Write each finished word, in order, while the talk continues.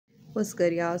What's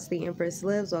good, y'all? It's the Empress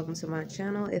Lives. Welcome to my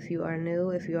channel. If you are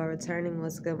new, if you are returning,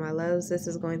 what's good, my loves? This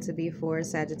is going to be for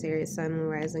Sagittarius, Sun, Moon,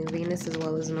 Rising, Venus, as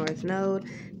well as North Node.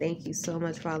 Thank you so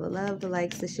much for all the love, the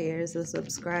likes, the shares, the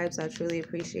subscribes. I truly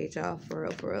appreciate y'all, for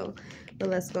real, for real. But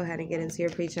let's go ahead and get into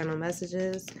your pre-channel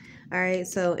messages. All right,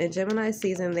 so in Gemini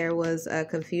season, there was a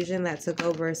confusion that took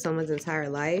over someone's entire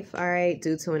life, all right,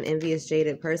 due to an envious,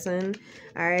 jaded person,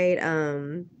 all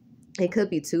right. It could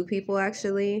be two people,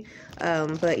 actually.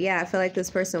 But yeah, I feel like this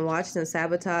person watched and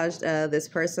sabotaged this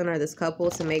person or this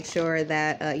couple to make sure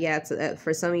that,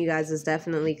 for some of you guys, this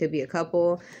definitely could be a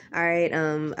couple. All right.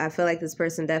 I feel like this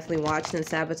person definitely watched and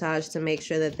sabotaged to make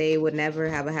sure that they would never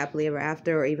have a happily ever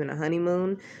after or even a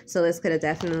honeymoon. So this could have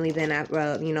definitely been,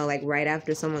 like right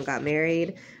after someone got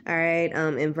married. All right.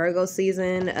 In Virgo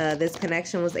season, this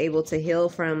connection was able to heal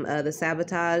from the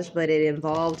sabotage, but it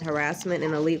involved harassment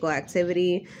and illegal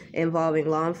activity involving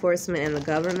law enforcement and the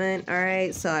government. All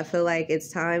right, so I feel like it's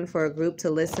time for a group to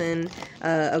listen,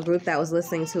 a group that was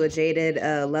listening to a jaded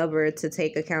lover, to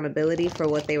take accountability for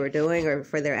what they were doing or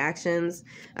for their actions.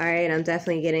 All right, I'm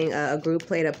definitely getting a group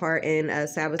played a part in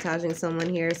sabotaging someone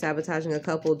here, sabotaging a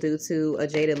couple due to a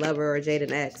jaded lover or a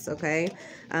jaded ex. Okay.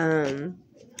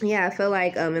 Yeah, I feel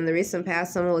like in the recent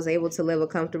past, someone was able to live a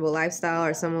comfortable lifestyle,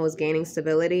 or someone was gaining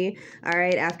stability, all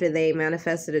right, after they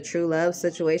manifested a true love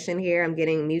situation here. I'm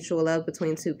getting mutual love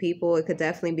between two people. It could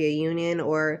definitely be a union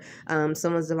or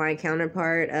someone's divine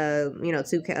counterpart.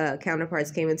 Two counterparts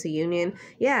came into union.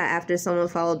 Yeah, after someone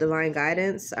followed divine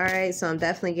guidance, all right. So I'm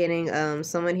definitely getting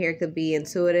someone here could be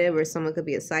intuitive or someone could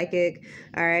be a psychic,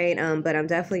 all right. But I'm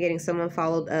definitely getting someone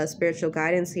followed spiritual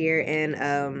guidance here,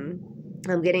 and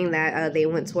I'm getting that they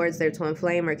went towards their twin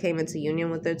flame or came into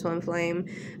union with their twin flame.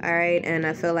 All right. And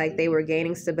I feel like they were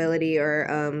gaining stability, or,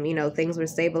 things were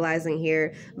stabilizing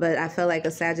here. But I feel like a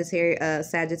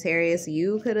Sagittarius,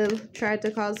 you could have tried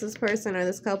to cause this person or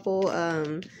this couple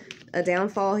a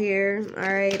downfall here,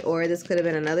 all right, or this could have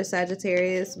been another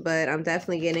Sagittarius, but I'm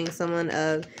definitely getting someone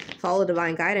follow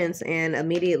divine guidance and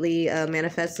immediately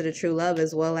manifested a true love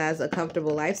as well as a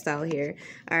comfortable lifestyle here,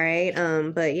 all right.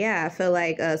 But yeah, I feel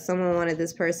like someone wanted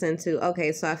this person to,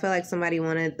 okay, so I feel like somebody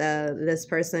wanted this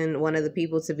person, one of the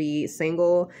people, to be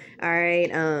single, all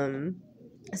right.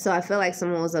 So I feel like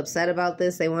someone was upset about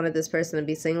this. They wanted this person to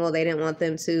be single. They didn't want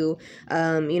them to,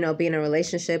 be in a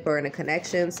relationship or in a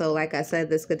connection. So like I said,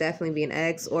 this could definitely be an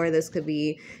ex, or this could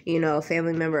be, a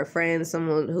family member, a friend,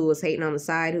 someone who was hating on the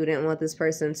side, who didn't want this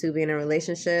person to be in a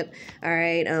relationship. All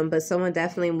right. But someone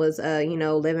definitely was,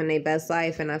 living their best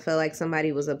life. And I feel like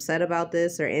somebody was upset about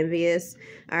this or envious.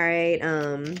 All right.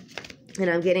 And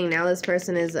I'm getting now this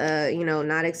person is,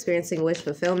 not experiencing wish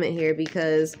fulfillment here,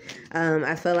 because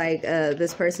I feel like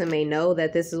this person may know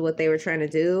that this is what they were trying to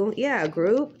do. Yeah, a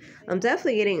group. I'm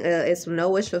definitely getting it's no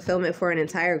wish fulfillment for an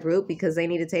entire group, because they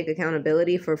need to take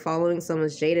accountability for following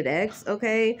someone's jaded ex.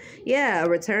 Okay. Yeah, a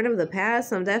return of the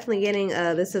past. I'm definitely getting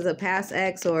this is a past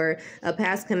ex or a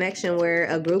past connection where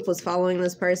a group was following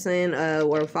this person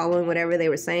or following whatever they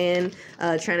were saying,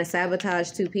 trying to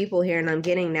sabotage two people here. And I'm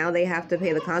getting now they have to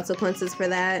pay the consequences for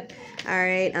that. All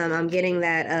right. I'm getting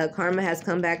that karma has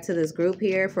come back to this group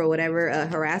here for whatever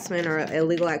harassment or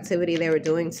illegal activity they were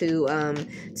doing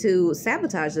to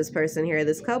sabotage this person here,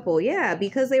 this couple. Yeah,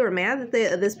 because they were mad that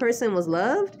this person was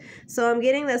loved. So I'm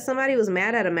getting that somebody was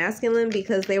mad at a masculine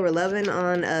because they were loving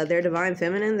on their divine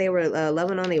feminine. They were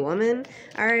loving on a woman.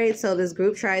 All right. So this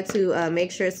group tried to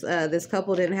make sure this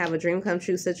couple didn't have a dream come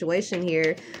true situation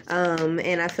here.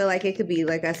 And I feel like it could be,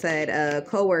 like I said,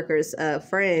 co-workers,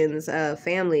 friends,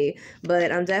 family,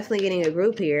 but I'm definitely getting a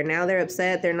group here. Now they're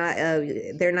upset. They're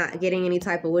not getting any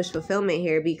type of wish fulfillment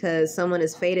here, because someone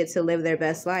is fated to live their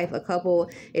best life. A couple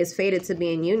is fated to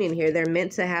be in union here. They're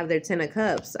meant to have their 10 of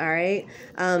cups. All right.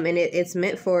 And it's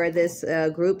meant for this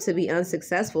group to be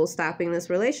unsuccessful stopping this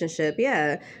relationship.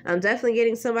 Yeah, I'm definitely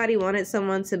getting somebody wanted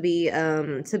someone to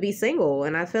be single.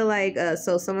 And I feel like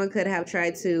so someone could have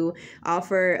tried to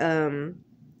offer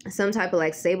some type of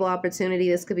like stable opportunity.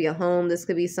 This could be a home. This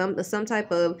could be some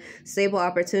type of stable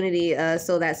opportunity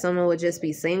so that someone would just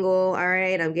be single. All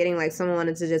right. I'm getting like someone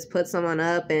wanted to just put someone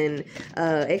up, and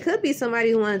it could be somebody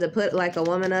who wanted to put like a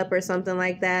woman up or something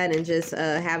like that, and just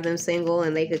have them single,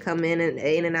 and they could come in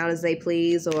and out as they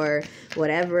please or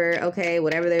whatever. Okay.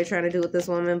 Whatever they're trying to do with this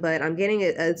woman. But I'm getting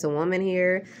it's a woman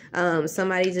here.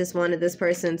 Somebody just wanted this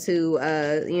person to,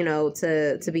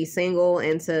 to be single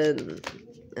and to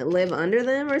live under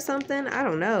them or something. I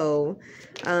don't know.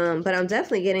 But I'm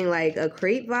definitely getting like a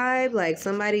creep vibe, like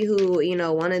somebody who, you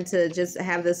know, wanted to just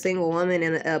have this single woman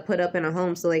and put up in a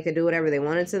home so they could do whatever they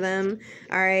wanted to them.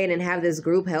 All right. And have this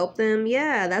group help them.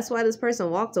 Yeah, that's why this person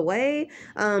walked away.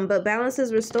 But balance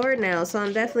is restored now. So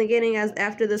I'm definitely getting, as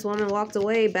after this woman walked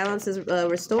away, balance is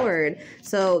restored.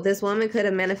 So this woman could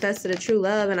have manifested a true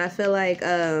love. And I feel like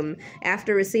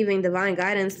after receiving divine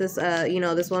guidance, this, you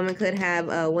know, this woman could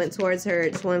have went towards her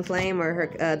twin flame or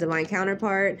her divine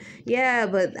counterpart. Yeah,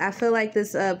 but I feel like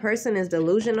this person is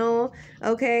delusional.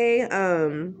 Okay.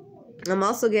 I'm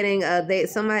also getting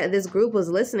this group was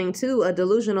listening to a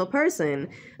delusional person,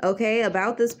 okay,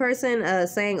 about this person,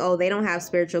 saying, oh, they don't have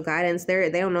spiritual guidance,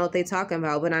 they don't know what they're talking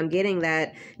about. But I'm getting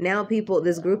that now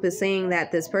this group is saying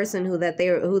that this person who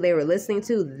they were listening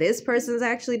to, this person's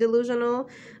actually delusional.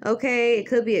 Okay, it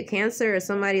could be a Cancer or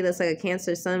somebody that's like a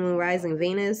Cancer, Sun, Moon, Rising,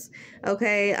 Venus.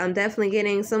 Okay, I'm definitely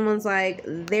getting someone's like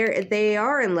they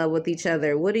are in love with each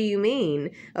other. What do you mean?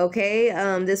 Okay,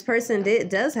 this person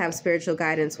does have spiritual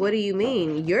guidance. What do you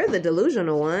mean? You're the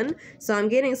delusional one. So I'm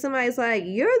getting somebody's like,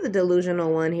 you're the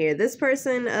delusional one here. This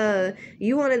person,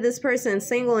 you wanted this person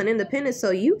single and independent so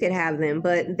you could have them,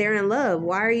 but they're in love.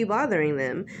 Why are you bothering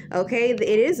them? Okay, it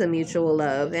is a mutual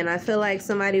love. And I feel like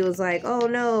somebody was like, oh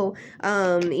no,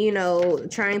 you know,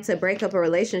 trying to break up a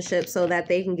relationship so that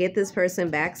they can get this person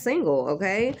back single.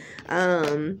 Okay.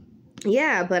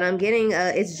 Yeah, but I'm getting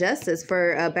it's justice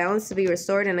for balance to be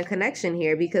restored in a connection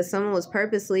here, because someone was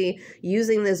purposely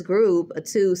using this group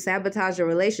to sabotage a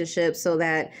relationship so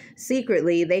that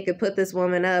secretly they could put this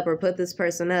woman up or put this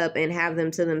person up and have them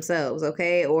to themselves,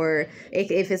 okay? Or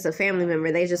if it's a family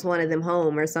member, they just wanted them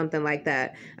home or something like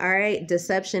that. All right,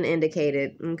 deception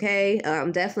indicated, okay?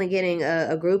 I'm definitely getting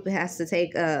a group has to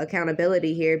take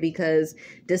accountability here, because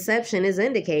deception is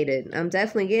indicated. I'm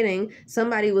definitely getting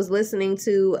somebody was listening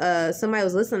to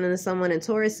someone in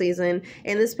Taurus season,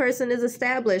 and this person is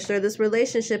established, or this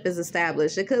relationship is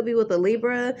established. It could be with a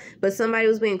Libra, but somebody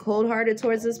was being cold-hearted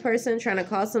towards this person, trying to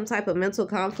cause some type of mental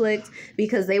conflict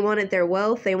because they wanted their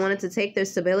wealth, they wanted to take their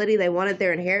stability, they wanted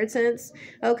their inheritance.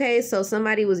 Okay, so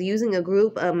somebody was using a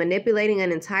group, manipulating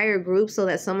an entire group so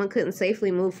that someone couldn't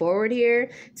safely move forward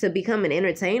here to become an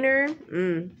entertainer.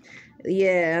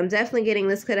 Yeah, I'm definitely getting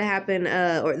this could have happened,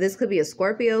 or this could be a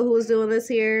Scorpio who was doing this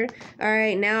here. All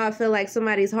right, now I feel like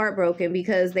somebody's heartbroken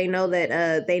because they know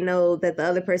that the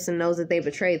other person knows that they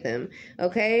betrayed them.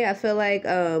 Okay, I feel like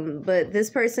but this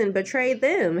person betrayed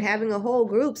them, having a whole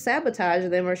group sabotage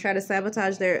them or try to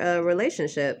sabotage their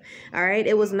relationship. All right,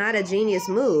 it was not a genius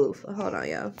move. Hold on,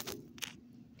 y'all.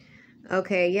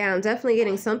 Okay, yeah, I'm definitely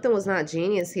getting something was not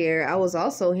genius here. I was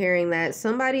also hearing that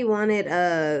somebody wanted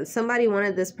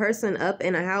this person up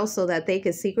in a house so that they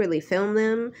could secretly film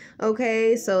them,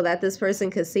 okay? So that this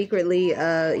person could secretly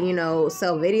you know,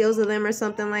 sell videos of them or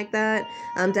something like that.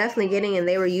 I'm definitely getting, and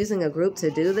they were using a group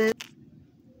to do this.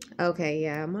 Okay,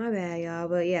 yeah, my bad, y'all.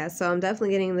 But yeah, so I'm definitely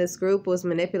getting this group was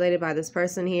manipulated by this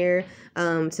person here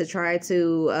to try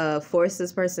to force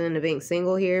this person into being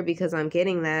single here, because I'm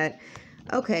getting that.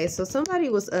 Okay, so somebody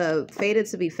was fated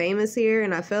to be famous here,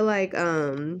 and I feel like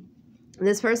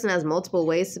this person has multiple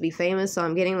ways to be famous. So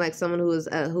I'm getting like someone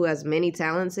who has many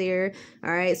talents here.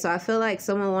 All right, so I feel like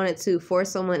someone wanted to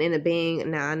force someone into being,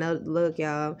 now I know, look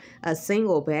y'all, a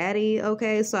single baddie.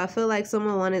 Okay, so I feel like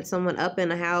someone wanted someone up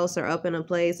in a house or up in a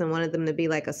place and wanted them to be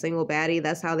like a single baddie.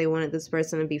 That's how they wanted this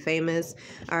person to be famous.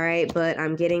 All right, but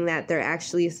I'm getting that they're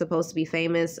actually supposed to be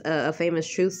famous, a famous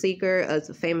truth seeker, a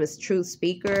famous truth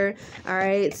speaker. All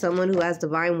right, someone who has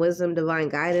divine wisdom, divine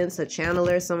guidance, a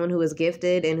channeler, someone who is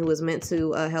gifted and who is meant to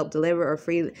help deliver or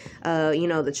free, you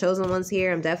know, the chosen ones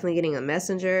here. I'm definitely getting a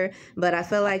messenger, but I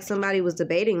feel like somebody was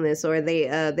debating this, or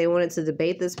they wanted to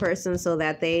debate this person so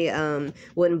that they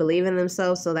wouldn't believe in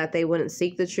themselves, so that they wouldn't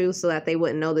seek the truth, so that they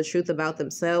wouldn't know the truth about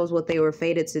themselves, what they were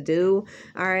fated to do.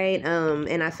 All right,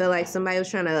 and I feel like somebody was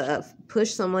trying to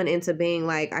push someone into being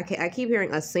like, I keep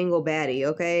hearing a single baddie,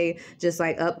 okay, just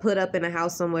like put up in a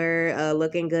house somewhere,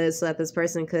 looking good, so that this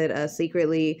person could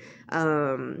secretly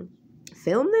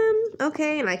film them,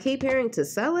 okay, and I keep hearing to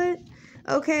sell it,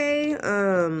 okay,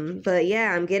 but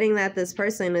yeah, I'm getting that this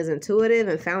person is intuitive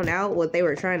and found out what they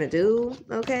were trying to do,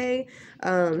 okay,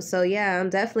 so yeah,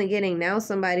 I'm definitely getting now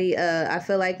somebody, I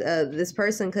feel like this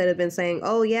person could have been saying,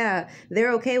 oh yeah,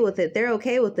 they're okay with it,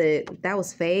 that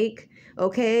was fake.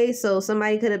 Okay, so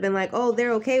somebody could have been like, oh,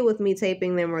 they're okay with me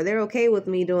taping them, or they're okay with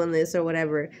me doing this or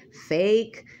whatever.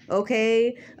 Fake.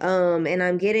 Okay. And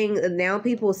I'm getting, now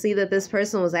people see that this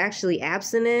person was actually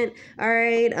abstinent. All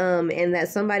right. And that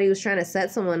somebody was trying to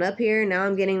set someone up here. Now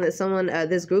I'm getting that someone,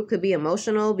 this group could be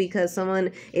emotional because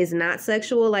someone is not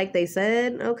sexual like they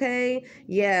said. Okay.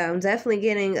 Yeah, I'm definitely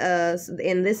getting,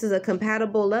 and this is a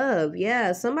compatible love.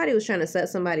 Yeah, somebody was trying to set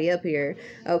somebody up here.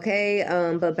 Okay.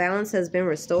 But balance has been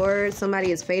restored.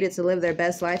 Somebody is fated to live their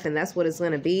best life, and that's what it's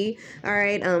going to be. All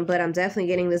right. But I'm definitely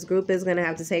getting this group is going to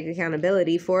have to take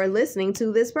accountability for listening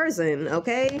to this person.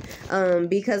 Okay.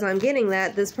 Because I'm getting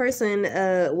that this person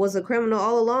was a criminal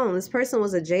all along. This person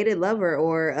was a jaded lover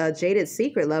or a jaded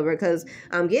secret lover, because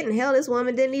I'm getting, hell, this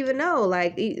woman didn't even know.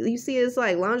 Like, you see, it's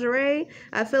like lingerie.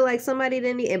 I feel like somebody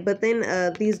didn't, but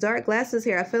then these dark glasses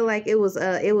here, I feel like it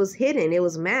was hidden, it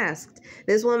was masked.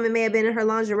 This woman may have been in her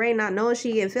lingerie not knowing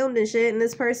she getting filmed and shit, and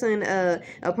this person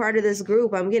a part of this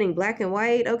group, I'm getting black and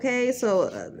white. Okay, so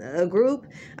a group,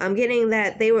 I'm getting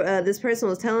that they were this person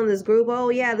was telling this group, oh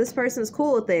yeah, this person's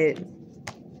cool with it,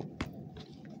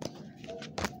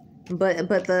 but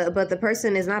the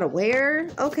person is not aware.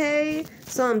 Okay,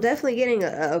 so I'm definitely getting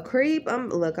a creep. I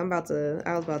was about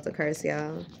to curse,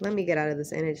 y'all. Let me get out of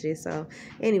this energy. So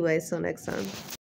anyway, so next time.